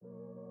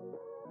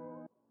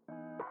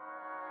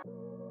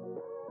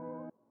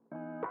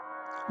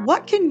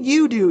What can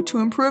you do to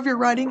improve your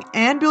writing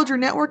and build your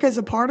network as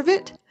a part of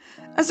it?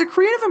 As a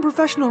creative and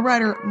professional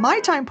writer,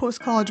 my time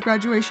post-college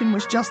graduation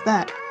was just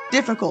that.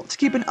 Difficult to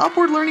keep an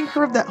upward learning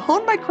curve that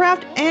honed my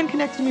craft and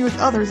connected me with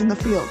others in the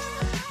field.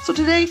 So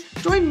today,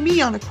 join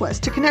me on a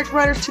quest to connect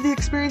writers to the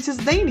experiences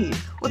they need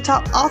with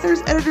top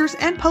authors, editors,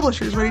 and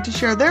publishers ready to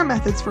share their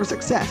methods for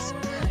success.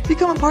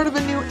 Become a part of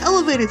a new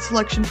elevated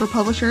selection for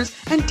publishers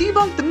and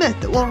debunk the myth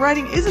that while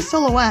writing is a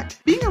solo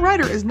act, being a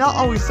writer is not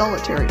always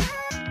solitary.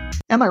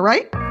 Am I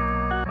right?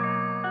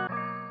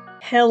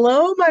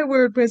 Hello, my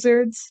word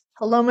wizards.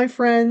 Hello, my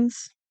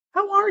friends.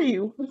 How are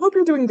you? I hope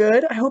you're doing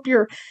good. I hope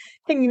you're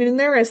hanging in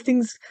there as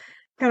things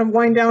kind of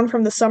wind down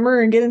from the summer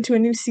and get into a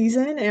new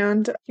season.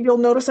 And you'll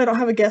notice I don't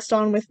have a guest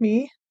on with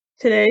me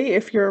today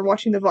if you're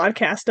watching the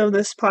vodcast of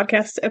this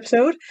podcast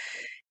episode.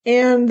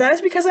 And that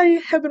is because I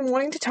have been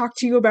wanting to talk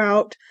to you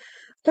about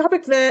a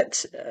topic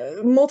that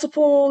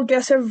multiple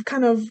guests have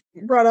kind of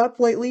brought up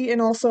lately,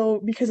 and also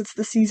because it's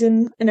the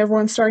season and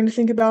everyone's starting to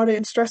think about it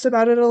and stress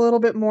about it a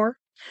little bit more.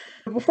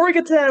 Before we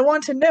get to that, I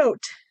want to note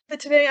that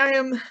today I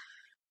am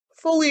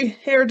fully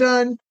hair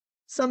done,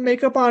 some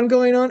makeup on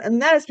going on, and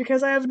that is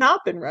because I have not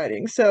been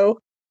writing. So,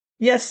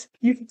 yes,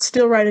 you can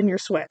still write in your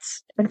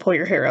sweats and pull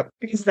your hair up,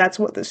 because that's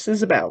what this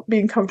is about,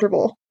 being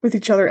comfortable with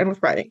each other and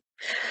with writing.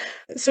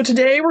 So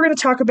today we're going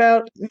to talk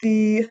about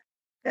the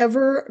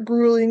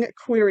ever-grueling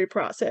query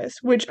process,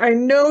 which I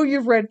know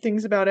you've read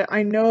things about it.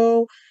 I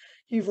know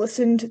you've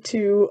listened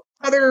to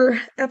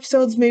other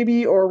episodes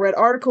maybe, or read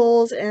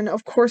articles, and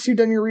of course you've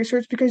done your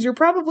research because you're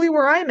probably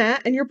where I'm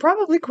at, and you're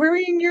probably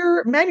querying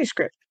your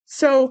manuscript.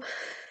 So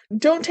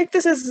don't take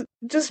this as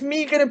just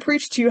me going to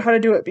preach to you how to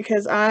do it,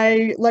 because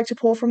I like to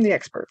pull from the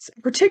experts.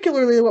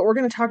 Particularly what we're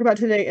going to talk about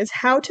today is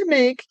how to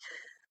make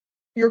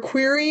your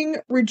querying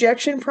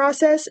rejection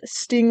process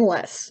sting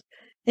less.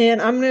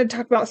 And I'm going to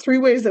talk about 3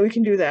 ways that we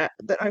can do that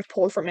I've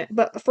pulled from it.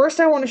 But first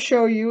I want to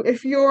show you,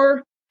 if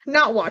you're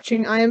not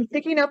watching, I am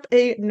picking up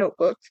a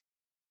notebook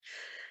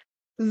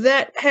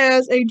that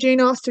has a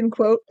Jane Austen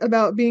quote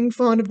about being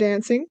fond of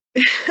dancing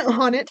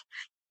on it.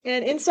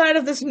 And inside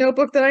of this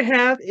notebook that I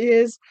have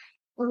is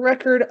a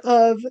record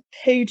of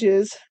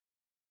pages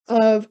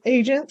of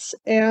agents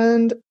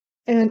and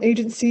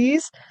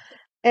agencies,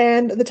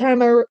 and the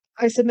time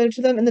I submitted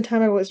to them and the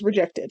time I was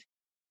rejected.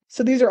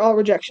 So these are all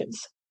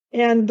rejections.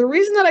 And the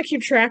reason that I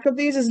keep track of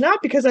these is not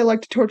because I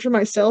like to torture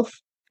myself,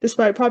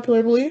 despite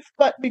popular belief,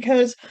 but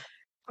because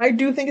I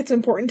do think it's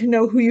important to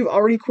know who you've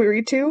already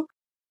queried to,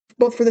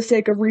 both for the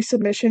sake of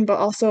resubmission, but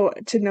also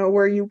to know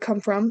where you come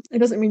from. It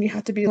doesn't mean you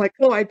have to be like,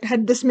 oh, I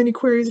had this many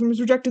queries and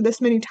was rejected this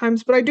many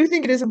times, but I do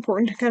think it is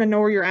important to kind of know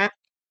where you're at.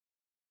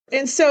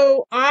 And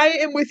so I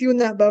am with you in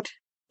that boat,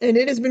 and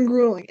it has been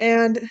grueling.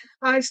 And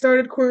I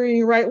started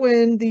querying right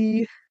when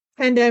the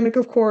pandemic,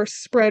 of course,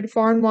 spread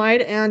far and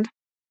wide, and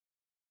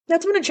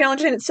that's been a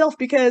challenge in itself,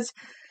 because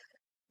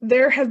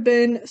there have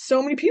been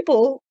so many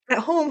people at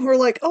home who are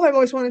like, oh, I've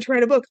always wanted to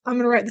write a book. I'm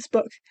going to write this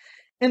book.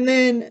 And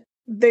then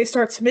they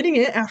start submitting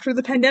it after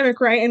the pandemic,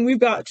 right? And we've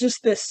got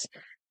just this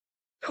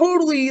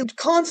totally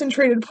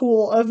concentrated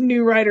pool of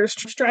new writers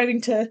striving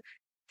to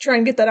try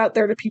and get that out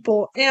there to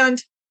people. And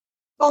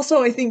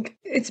also, I think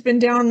it's been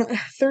down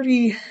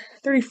 34%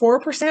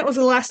 was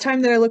the last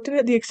time that I looked at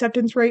it, the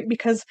acceptance rate,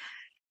 because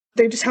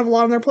they just have a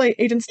lot on their plate.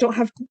 Agents don't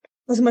have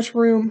as much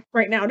room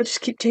right now to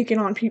just keep taking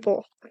on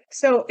people.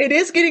 So it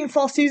is getting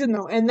fall season,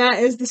 though, and that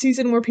is the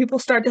season where people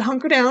start to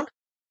hunker down.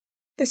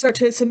 They start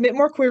to submit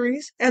more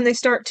queries, and they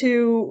start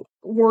to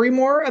worry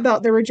more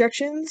about their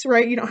rejections,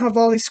 right? You don't have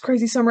all these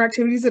crazy summer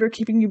activities that are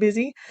keeping you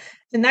busy,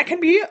 and that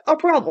can be a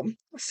problem.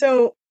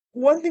 So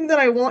one thing that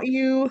I want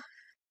you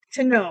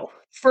to know,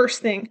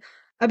 first thing,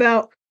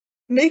 about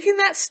making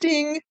that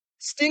sting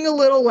a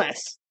little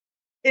less,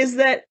 is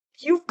that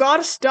you've got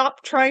to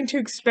stop trying to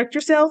expect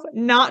yourself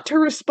not to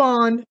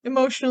respond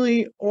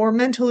emotionally or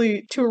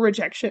mentally to a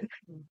rejection.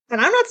 And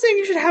I'm not saying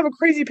you should have a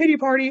crazy pity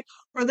party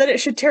or that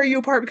it should tear you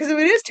apart, because if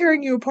it is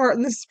tearing you apart,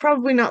 then this is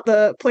probably not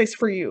the place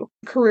for you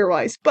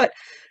career-wise, but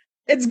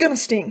it's gonna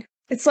sting.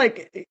 It's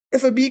like,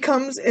 if a bee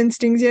comes and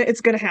stings you, it's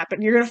gonna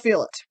happen. You're gonna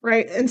feel it,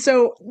 right? And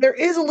so there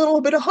is a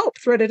little bit of hope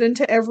threaded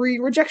into every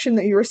rejection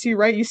that you receive,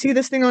 right? You see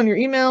this thing on your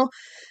email,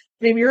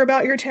 maybe you're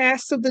about your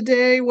tasks of the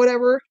day,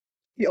 whatever.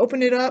 You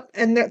open it up,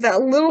 and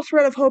that little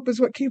thread of hope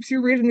is what keeps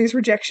you reading these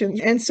rejections.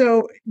 And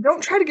so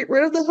don't try to get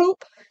rid of the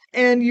hope,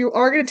 and you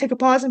are going to take a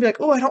pause and be like,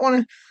 oh, I don't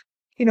want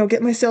to,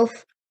 get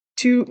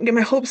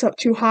my hopes up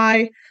too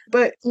high,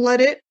 but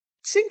let it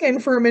sink in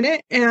for a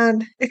minute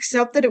and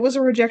accept that it was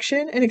a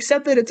rejection, and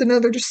accept that it's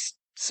another just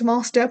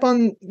small step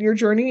on your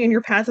journey and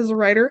your path as a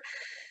writer,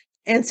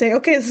 and say,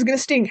 okay, this is going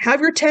to sting. Have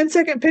your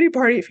 10-second pity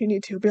party if you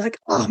need to. Be like,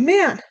 oh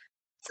man,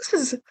 this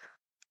is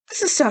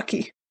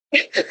sucky.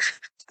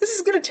 This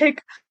is going to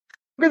take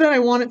longer than I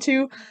want it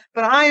to,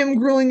 but I am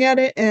grueling at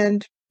it,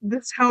 and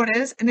this is how it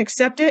is, and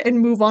accept it and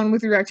move on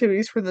with your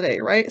activities for the day,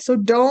 right? So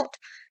don't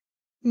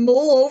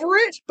mull over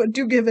it, but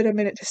do give it a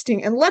minute to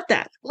sting, and let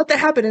that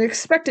happen, and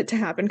expect it to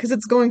happen, because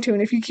it's going to,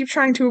 and if you keep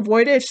trying to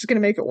avoid it, it's just going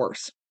to make it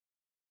worse.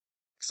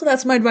 So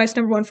that's my advice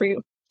number 1 for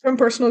you. from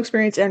personal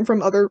experience and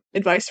from other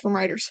advice from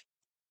writers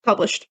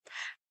published.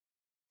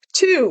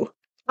 2,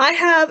 I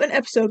have an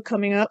episode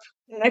coming up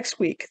next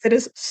week that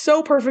is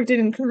so perfect and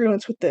in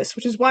congruence with this,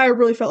 which is why I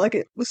really felt like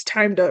it was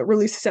time to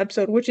release this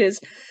episode, which is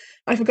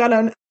I've got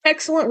an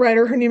excellent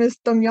writer. Her name is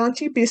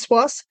Damayanti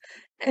Biswas,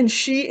 and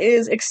she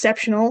is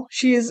exceptional.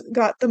 She has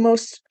got the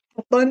most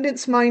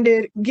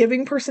abundance-minded,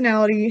 giving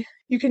personality.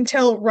 You can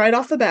tell right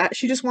off the bat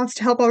she just wants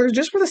to help others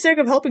just for the sake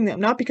of helping them,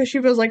 not because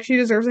she feels like she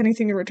deserves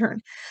anything in return.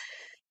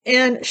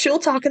 And she'll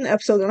talk in the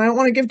episode, and I don't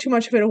want to give too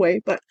much of it away,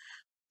 but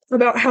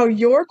about how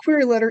your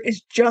query letter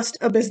is just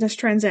a business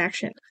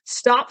transaction.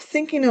 Stop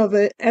thinking of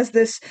it as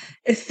this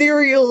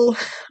ethereal,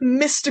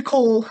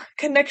 mystical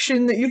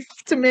connection that you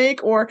have to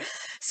make, or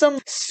some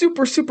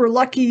super, super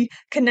lucky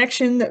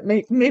connection that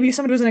maybe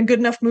somebody was in a good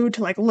enough mood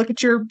to like look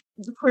at your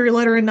query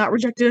letter and not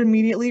reject it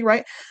immediately,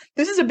 right?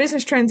 This is a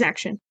business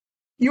transaction.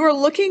 You're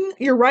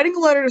writing a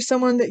letter to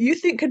someone that you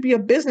think could be a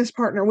business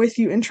partner with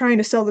you in trying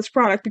to sell this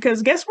product,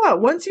 because guess what?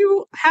 Once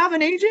you have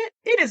an agent,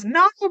 it is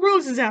not all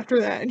roses after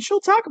that. And she'll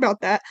talk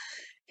about that.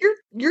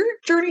 Your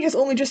journey has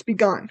only just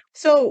begun.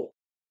 So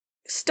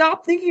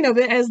stop thinking of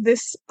it as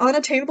this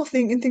unattainable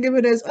thing and think of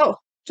it as, oh,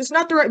 just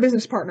not the right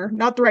business partner,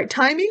 not the right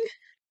timing.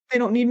 They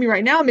don't need me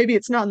right now. Maybe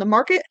it's not in the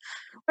market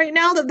right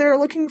now that they're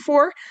looking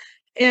for,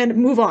 and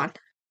move on.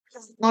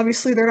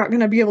 Obviously, they're not going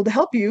to be able to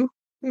help you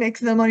make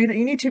the money that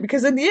you need to,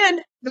 because in the end,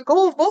 the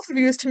goal of both of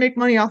you is to make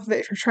money off of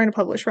it if you're trying to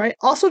publish, right?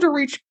 Also to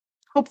reach,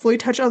 hopefully,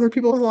 touch other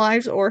people's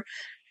lives or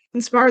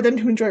inspire them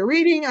to enjoy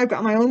reading. I've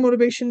got my own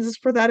motivations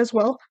for that as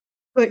well.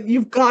 But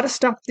you've got to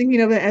stop thinking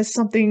of it as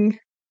something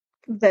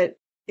that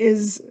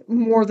is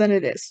more than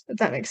it is, if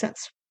that makes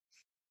sense.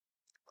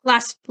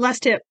 Last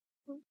tip.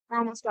 We're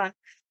almost done.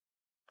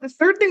 The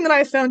third thing that I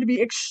have found to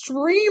be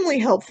extremely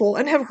helpful,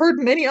 and have heard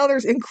many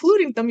others,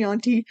 including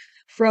Damayanti,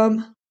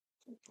 from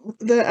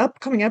the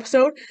upcoming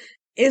episode,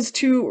 is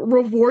to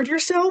reward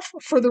yourself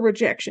for the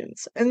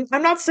rejections. And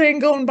I'm not saying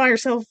go and buy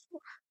yourself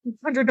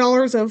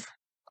 $100 of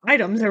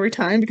items every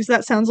time, because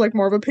that sounds like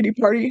more of a pity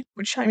party,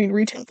 which, I mean,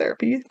 retail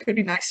therapy could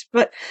be nice,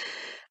 but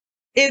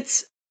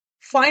it's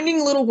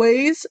finding little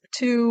ways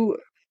to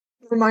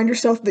remind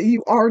yourself that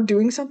you are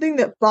doing something,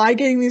 that by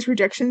getting these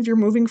rejections, you're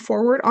moving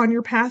forward on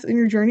your path and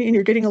your journey, and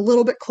you're getting a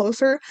little bit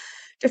closer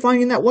to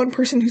finding that one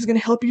person who's going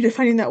to help you, to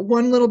finding that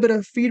one little bit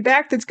of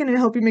feedback that's going to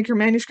help you make your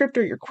manuscript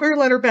or your query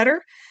letter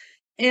better.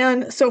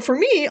 And so for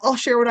me, I'll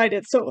share what I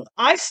did. So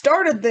I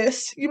started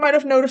this, you might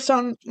have noticed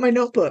on my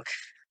notebook,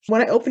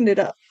 when I opened it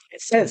up, it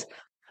says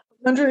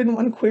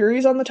 101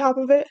 queries on the top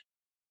of it,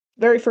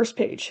 very first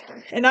page.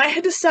 And I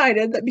had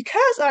decided that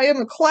because I am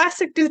a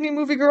classic Disney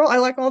movie girl, I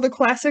like all the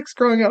classics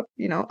growing up,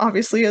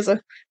 obviously as a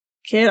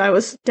kid, I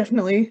was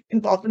definitely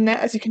involved in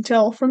that, as you can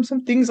tell from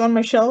some things on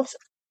my shelves.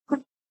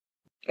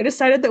 I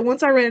decided that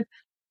once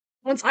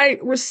I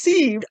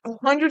received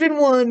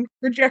 101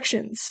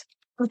 rejections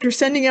after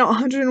sending out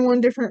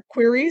 101 different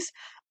queries,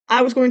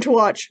 I was going to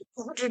watch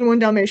 101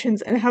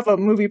 Dalmatians and have a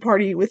movie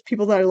party with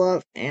people that I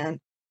love and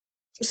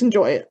just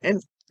enjoy it.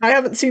 And I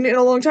haven't seen it in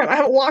a long time. I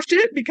haven't watched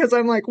it because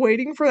I'm like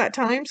waiting for that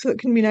time so it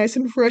can be nice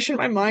and fresh in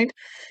my mind.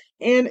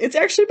 And it's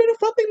actually been a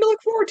fun thing to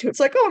look forward to. It's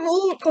like, oh, I'm a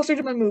little closer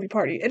to my movie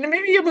party. And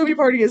maybe a movie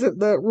party isn't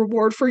the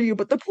reward for you,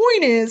 but the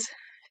point is,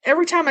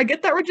 every time I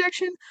get that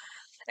rejection,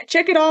 I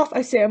check it off.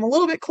 I say I'm a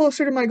little bit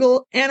closer to my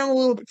goal, and I'm a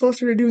little bit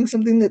closer to doing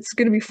something that's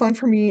going to be fun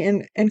for me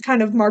and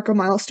kind of mark a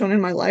milestone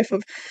in my life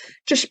of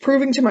just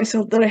proving to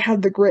myself that I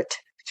have the grit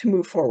to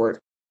move forward.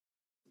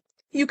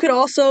 You could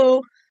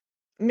also,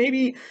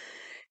 maybe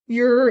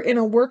you're in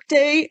a work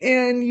day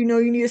and you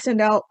need to send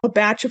out a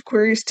batch of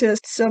queries to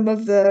some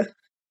of the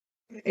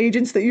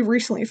agents that you've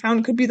recently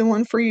found could be the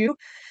one for you.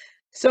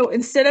 So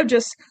instead of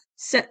just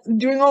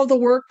doing all the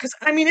work, because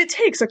I mean, it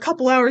takes a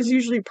couple hours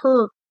usually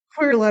per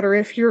query letter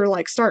if you're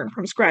like starting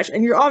from scratch,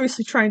 and you're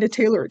obviously trying to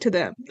tailor it to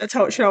them. That's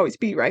how it should always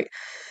be, right?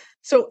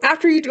 So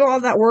after you do all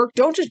that work,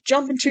 don't just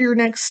jump into your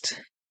next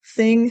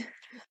thing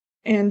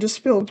and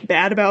just feel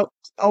bad about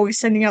always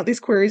sending out these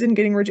queries and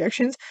getting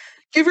rejections.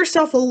 Give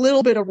yourself a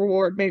little bit of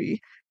reward, maybe.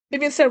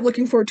 Maybe instead of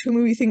looking forward to a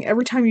movie thing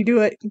every time you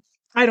do it,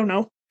 I don't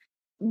know,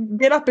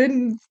 get up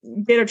and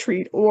get a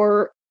treat.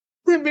 Or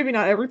maybe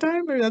not every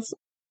time.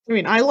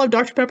 I love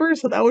Dr. Pepper,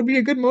 so that would be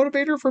a good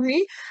motivator for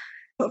me.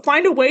 But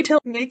find a way to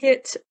make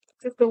it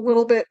just a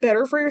little bit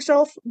better for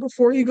yourself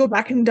before you go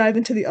back and dive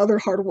into the other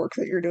hard work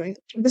that you're doing.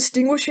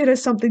 Distinguish it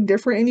as something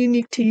different and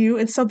unique to you,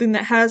 and something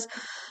that has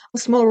a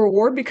small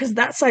reward, because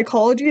that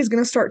psychology is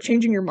going to start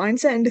changing your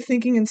mindset into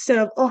thinking, instead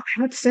of, oh,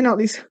 I have to send out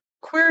these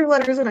query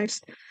letters and I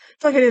just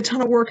feel like I did a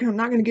ton of work and I'm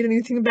not going to get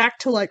anything back,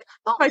 to like,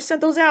 oh, I sent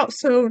those out,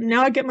 so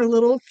now I get my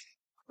little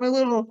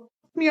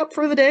me up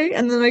for the day,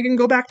 and then I can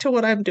go back to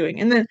what I'm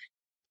doing. And then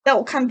that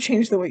will kind of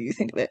change the way you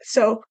think of it.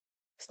 So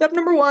step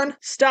number 1,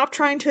 stop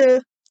trying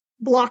to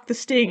block the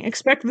sting.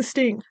 Expect the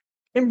sting.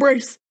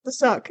 Embrace the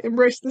suck.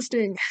 Embrace the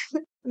sting.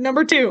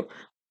 Number 2,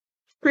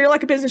 treat it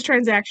like a business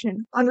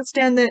transaction.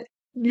 Understand that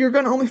you're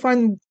going to only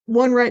find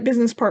one right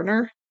business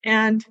partner,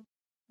 and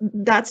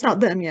that's not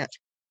them yet.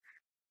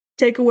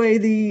 Take away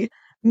the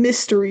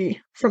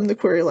mystery from the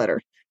query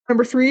letter.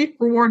 Number 3,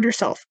 reward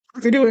yourself.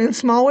 Either do it in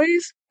small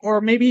ways,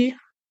 or maybe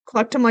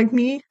collect them like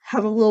me,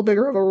 have a little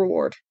bigger of a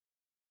reward.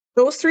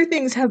 Those 3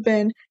 things have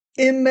been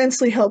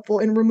immensely helpful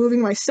in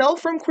removing myself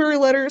from query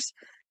letters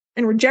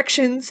and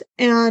rejections,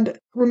 and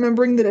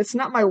remembering that it's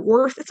not my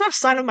worth, it's not a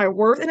sign of my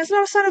worth, and it's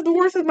not a sign of the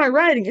worth of my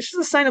writing. It's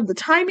just a sign of the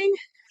timing,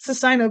 it's a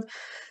sign of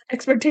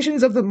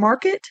expectations of the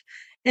market,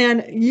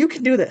 and you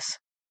can do this.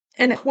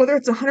 And whether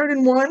it's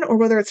 101 or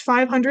whether it's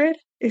 500,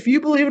 if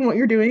you believe in what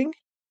you're doing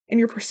and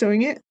you're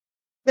pursuing it,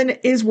 then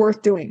it is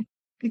worth doing,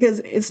 because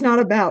it's not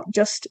about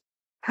just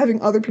having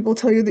other people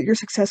tell you that you're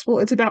successful.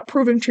 It's about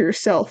proving to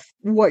yourself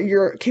what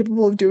you're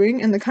capable of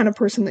doing and the kind of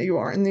person that you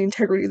are and the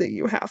integrity that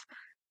you have.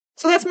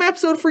 So that's my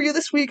episode for you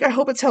this week. I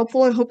hope it's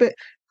helpful. I hope it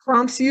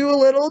prompts you a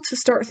little to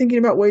start thinking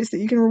about ways that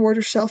you can reward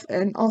yourself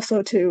and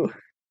also to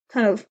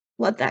kind of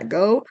let that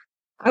go.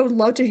 I would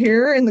love to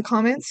hear in the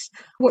comments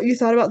what you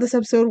thought about this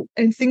episode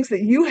and things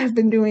that you have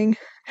been doing to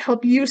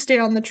help you stay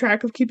on the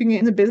track of keeping it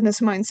in the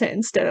business mindset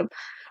instead of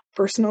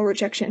personal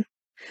rejection.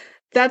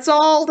 That's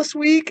all this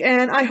week,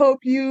 and I hope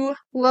you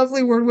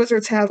lovely word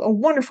wizards have a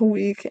wonderful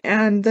week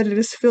and that it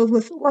is filled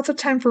with lots of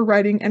time for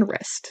writing and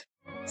rest.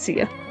 See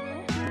ya.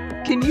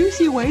 Can you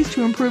see ways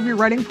to improve your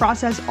writing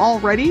process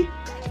already?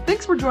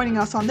 Thanks for joining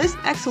us on this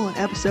excellent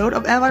episode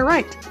of Am I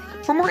Right?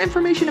 For more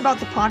information about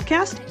the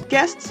podcast,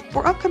 guests,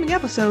 or upcoming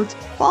episodes,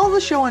 follow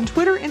the show on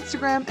Twitter,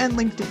 Instagram, and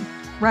LinkedIn.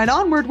 Right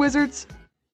on, word wizards!